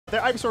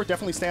their Ivysaur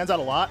definitely stands out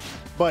a lot,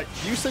 but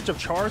usage of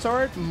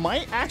Charizard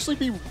might actually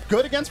be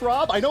good against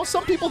Rob. I know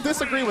some people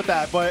disagree with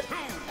that, but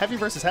heavy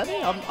versus heavy,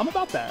 I'm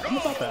about that. I'm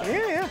about that.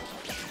 Yeah.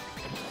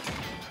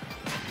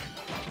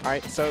 All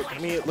right, so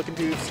me looking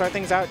to start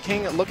things out.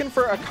 King looking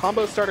for a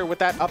combo starter with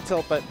that up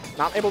tilt, but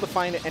not able to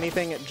find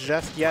anything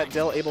just yet.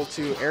 Dill able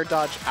to air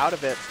dodge out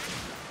of it.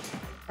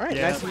 All right,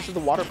 nice use of the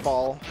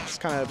waterfall. Just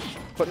kind of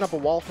putting up a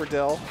wall for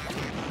Dill.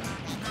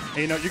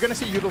 You know, you're going to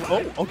see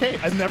oh, okay,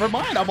 never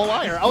mind, I'm a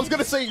liar. I was going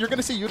to say you're going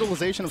to see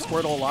utilization of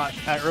Squirtle a lot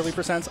at early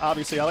percents,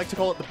 obviously. I like to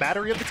call it the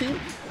battery of the team,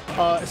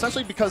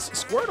 essentially because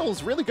Squirtle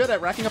is really good at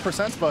racking up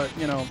percents, but,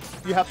 you know,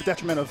 you have the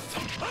detriment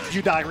of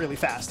you die really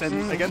fast.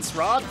 And against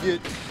Rob,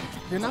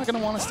 you're not going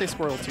to want to stay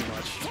Squirtle too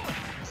much.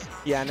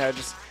 Yeah, no,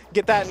 just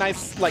get that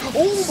nice, like,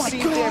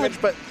 seed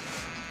damage, but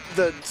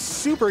the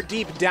super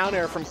deep down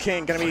air from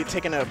King going to be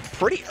taking a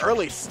pretty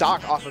early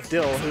stock off of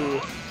Dill,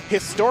 who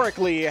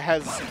historically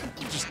has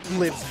just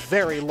lives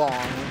very long.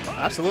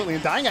 Absolutely,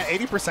 and dying at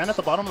 80% at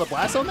the bottom of the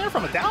blast zone there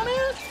from a down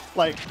air?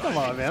 Like, come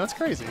on, man, that's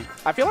crazy.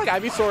 I feel like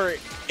Ivysaur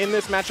in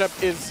this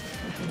matchup is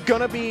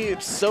gonna be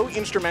so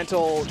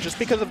instrumental just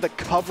because of the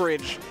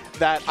coverage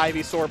that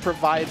Ivysaur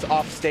provides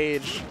off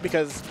stage,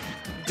 because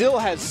Dill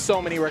has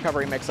so many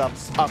recovery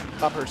mix-ups up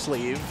her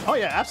sleeve. Oh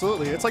yeah,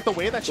 absolutely. It's like the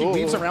way that she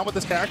weaves around with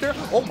this character.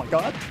 Oh my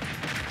god.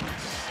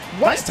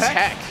 What nice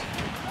tech.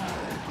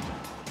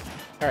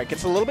 All right,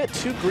 gets a little bit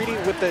too greedy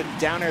with the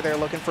down air there,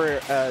 looking for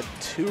a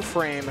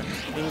 2-frame.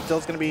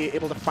 Dill's going to be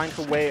able to find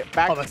her way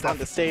back on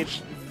the stage.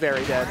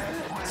 Very dead.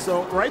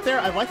 So right there,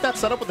 I like that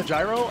setup with the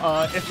gyro.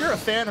 If you're a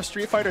fan of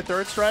Street Fighter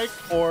Third Strike,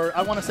 or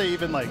I want to say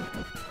even like,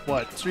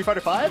 what, Street Fighter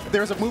 5?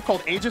 There's a move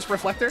called Aegis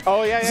Reflector.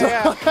 Oh,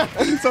 yeah.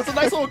 So it's a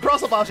nice little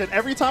cross-up option.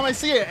 Every time I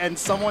see it and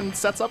someone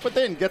sets up with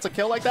it and gets a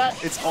kill like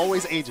that, it's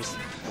always Aegis.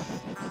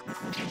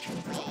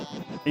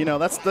 You know,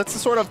 that's the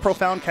sort of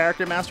profound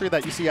character mastery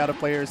that you see out of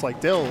players like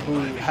Dill,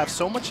 who have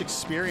so much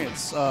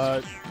experience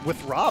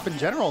with Rob in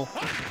general.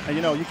 And,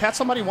 you know, you catch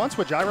somebody once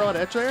with gyro at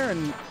edge there,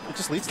 and it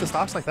just leads to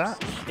stocks like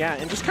that. Yeah,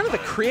 and just kind of the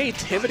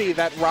creativity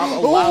that Rob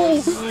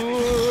allows.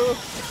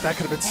 That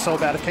could have been so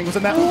bad if King was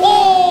in that.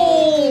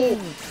 Oh!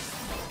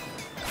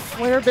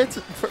 Flare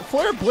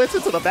blitz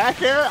into the back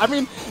air. I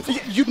mean,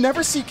 you'd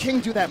never see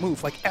King do that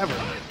move, like, ever.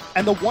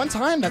 And the one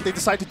time that they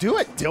decided to do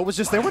it, Dill was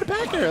just there with a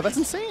back air. That's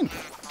insane.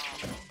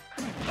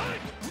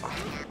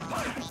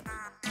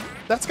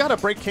 That's got to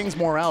break King's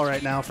morale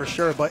right now for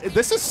sure, but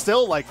this is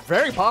still like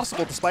very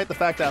possible despite the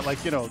fact that,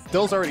 like, you know,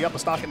 Dill's already up a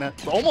stock in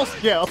that,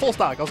 almost, yeah, a full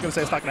stock. I was going to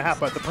say a stock and a half,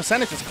 but the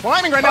percentage is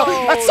climbing right now.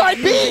 That's side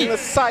B! The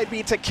side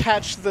B to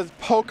catch the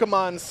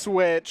Pokemon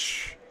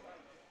switch.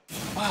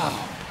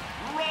 Wow.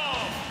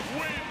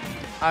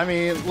 I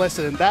mean,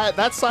 listen,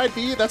 that side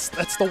B, that's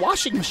the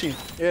washing machine.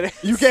 It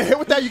is. You get hit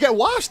with that, you get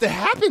washed. It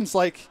happens,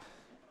 like,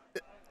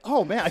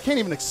 oh man, I can't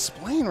even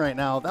explain right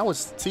now. That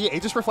was, see,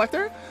 Aegis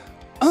Reflector?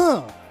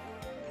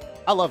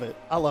 I love it.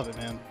 I love it,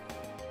 man.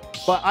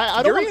 But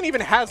I don't. Urian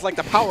even has like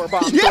the power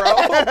bomb throw.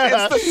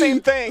 It's the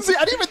same thing. See,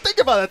 I didn't even think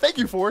about that. Thank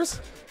you,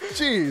 Force.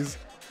 Jeez.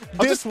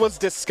 This was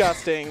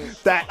disgusting.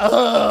 That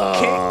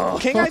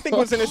King, I think,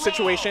 was in a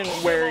situation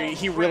where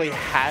he really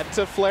had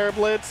to flare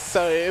blitz,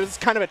 so it was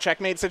kind of a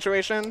checkmate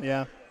situation.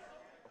 Yeah.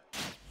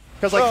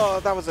 Because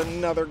like, that was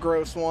another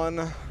gross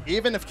one.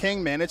 Even if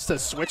King managed to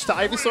switch to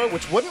Ivysaur,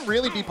 which wouldn't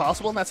really be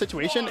possible in that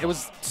situation, it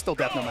was still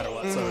death no matter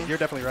what. So you're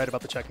definitely right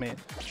about the checkmate.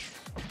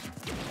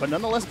 But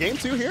nonetheless, game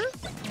 2 here.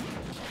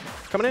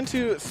 Coming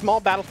into small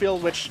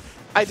battlefield, which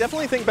I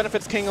definitely think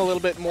benefits King a little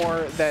bit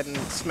more than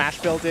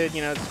Smashville did.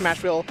 You know,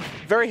 Smashville,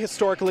 very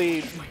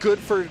historically good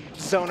for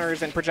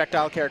zoners and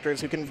projectile characters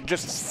who can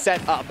just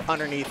set up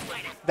underneath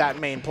that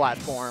main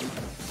platform.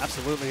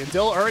 Absolutely. And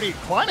Dill already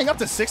climbing up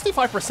to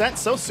 65%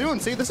 so soon.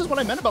 See, this is what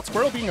I meant about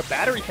Squirtle being a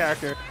battery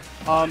character.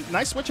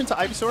 Nice switch into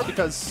Ivysaur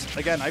because,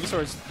 again,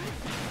 Ivysaur is,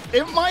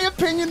 in my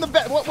opinion, the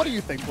best. What do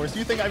you think, Force? Do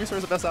you think Ivysaur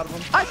is the best out of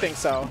them? I think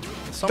so.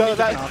 Though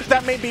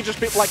that may be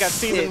just like a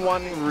season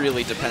 1.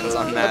 Really depends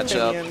on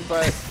matchup. Opinion,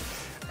 but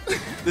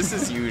this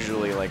is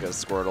usually like a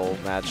Squirtle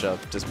matchup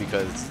just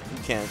because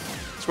you can't.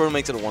 Squirtle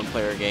makes it a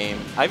one-player game.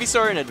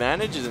 Ivysaur in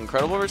advantage is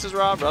incredible versus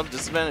Rob. Rob's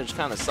disadvantage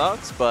kind of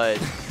sucks, but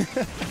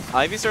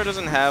Ivysaur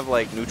doesn't have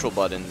like neutral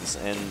buttons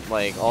and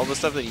like all the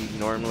stuff that you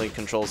normally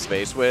control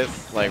space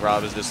with. Like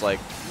Rob is just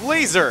like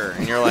laser,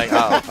 and you're like,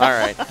 oh, all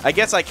right. I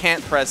guess I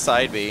can't press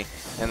side B,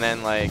 and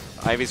then like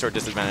Ivysaur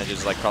disadvantage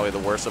is like probably the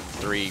worst of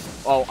 3.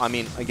 Oh, I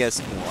mean, I guess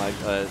you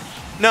know,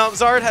 no,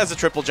 Zard has a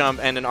triple jump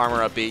and an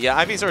armor up B.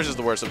 Yeah, Ivysaur is just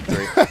the worst of the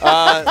 3.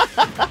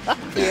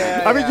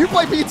 Yeah. I mean, you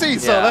play PT,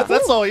 so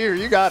that's all you.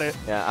 You got it.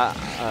 Yeah,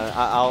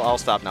 I'll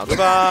stop now.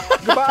 Goodbye.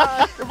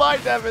 Goodbye. Goodbye,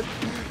 Devin.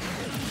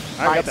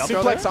 All right,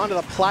 suplex onto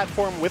the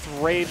platform with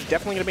Rage.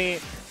 Definitely going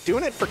to be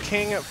doing it for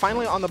King.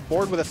 Finally on the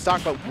board with a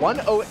stock, but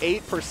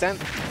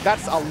 108%.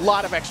 That's a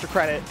lot of extra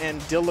credit,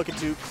 and Dill looking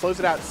to close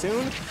it out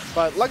soon.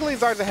 But luckily,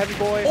 Zard's a heavy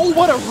boy. Oh,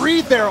 what a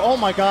read there. Oh,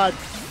 my God.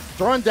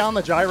 Throwing down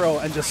the gyro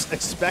and just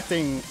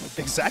expecting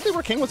exactly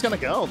where King was going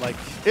to go. Like,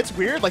 it's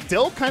weird. Like,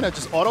 Dill kind of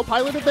just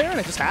autopiloted there, and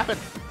it just happened.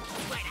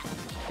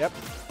 Yep.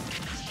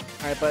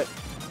 All right, but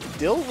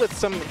Dill with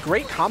some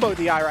great combo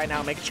DI right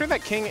now, making sure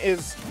that King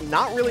is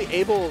not really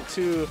able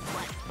to,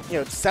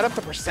 set up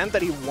the percent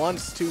that he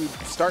wants to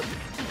start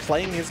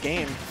playing his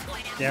game.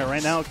 Yeah,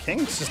 right now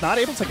King's just not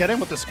able to get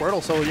in with the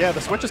Squirtle, so yeah, the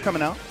switch is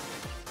coming out.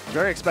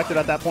 Very expected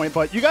at that point,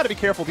 but you got to be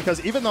careful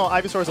because even though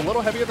Ivysaur is a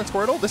little heavier than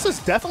Squirtle, this is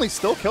definitely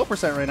still kill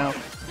percent right now.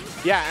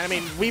 Yeah, I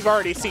mean, we've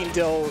already seen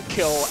Dill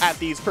kill at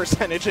these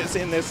percentages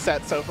in this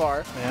set so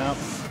far. Yeah.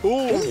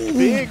 Ooh,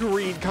 big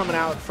read coming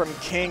out from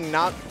King,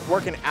 not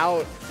working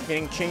out,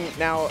 getting King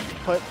now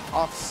put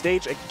off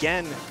stage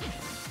again.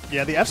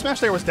 Yeah, the F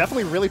smash there was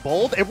definitely really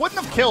bold. It wouldn't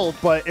have killed,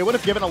 but it would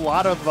have given a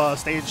lot of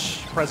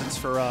stage presence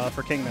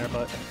for King there.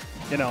 But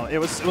it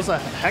was a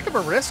heck of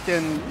a risk,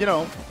 and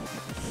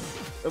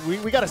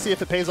we got to see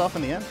if it pays off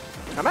in the end.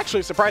 I'm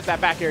actually surprised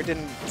that back air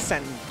didn't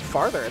send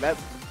farther. That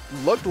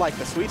looked like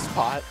the sweet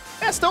spot.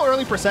 Yeah, still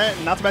early percent,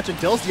 and not to mention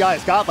Dill's DI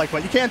is godlike,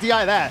 but you can't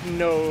DI that.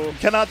 No. You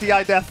cannot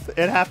DI death.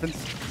 It happens.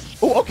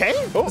 Oh, okay.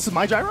 Oh. This is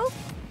my gyro?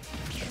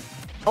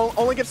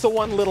 Only gets the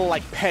one little,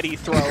 petty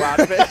throw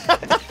out of it.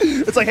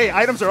 It's like, hey,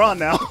 items are on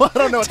now. I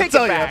don't know what to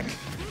tell back. you.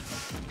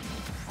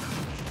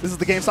 This is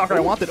the game soccer I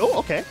wanted. Oh,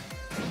 okay.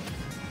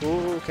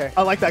 Ooh, okay.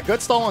 I like that.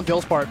 Good stall on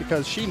Dill's part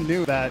because she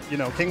knew that,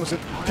 King was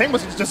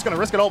just going to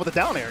risk it all with the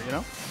down air,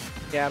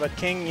 Yeah, but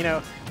King,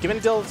 giving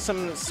Dill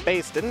some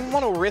space, didn't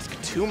want to risk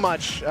too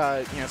much,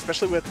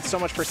 especially with so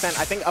much percent.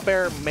 I think up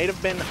air may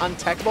have been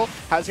untechable.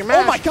 How's your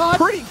mash? Oh my god!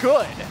 Pretty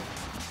good.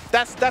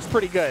 That's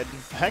pretty good.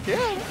 Heck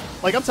yeah.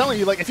 Like, I'm telling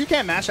you, if you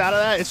can't mash out of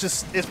that,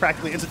 it's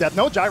practically instant death.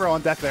 No gyro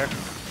on deck there.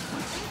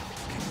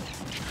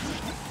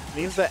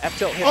 Needs the F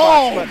tilt hitbox.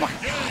 Oh but my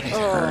god, it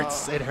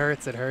hurts. It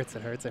hurts, it hurts,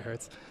 it hurts, it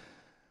hurts.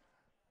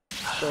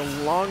 The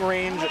long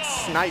range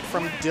snipe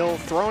from Dill,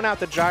 throwing out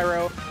the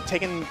gyro,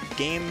 taking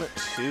game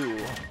 2.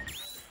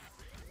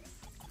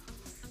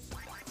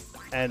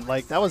 And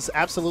that was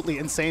absolutely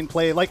insane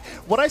play.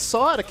 What I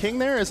saw out of King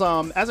there is,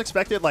 as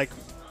expected,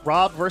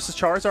 Rob versus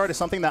Charizard is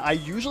something that I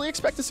usually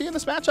expect to see in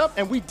this matchup,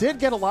 and we did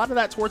get a lot of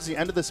that towards the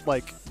end of this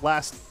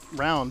last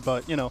round.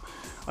 But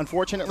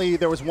unfortunately,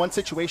 there was one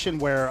situation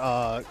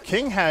where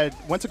King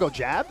went to go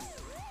jab,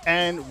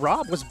 and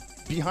Rob was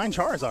behind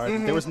Charizard.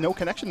 Mm-hmm. There was no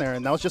connection there,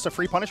 and that was just a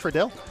free punish for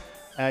Dill.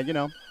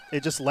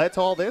 It just led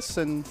to all this,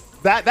 and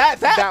that I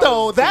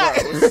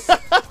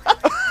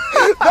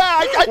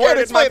Where can't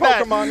did my explain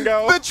that. Pokemon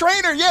go?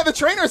 The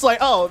trainer's like,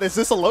 oh, is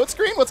this a load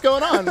screen? What's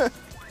going on?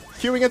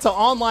 Queuing into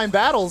online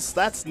battles,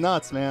 that's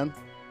nuts, man.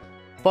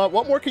 But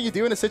what more can you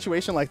do in a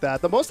situation like that?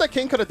 The most that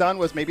King could have done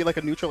was maybe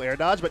a neutral air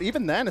dodge, but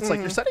even then, it's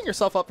you're setting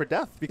yourself up for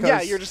death. Because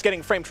yeah, you're just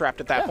getting frame trapped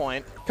at that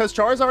point. Because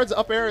Charizard's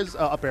up air is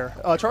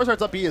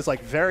Charizard's up B is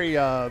very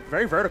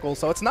very vertical,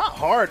 so it's not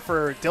hard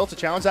for Dill to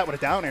challenge that with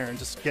a down air and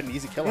just get an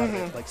easy kill out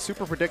of it.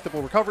 Super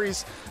predictable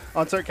recoveries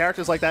on certain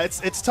characters like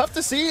that. It's tough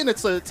to see, and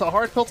it's a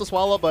hard pill to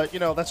swallow, but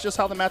that's just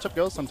how the matchup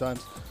goes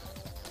sometimes.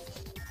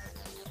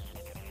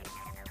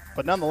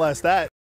 But nonetheless, that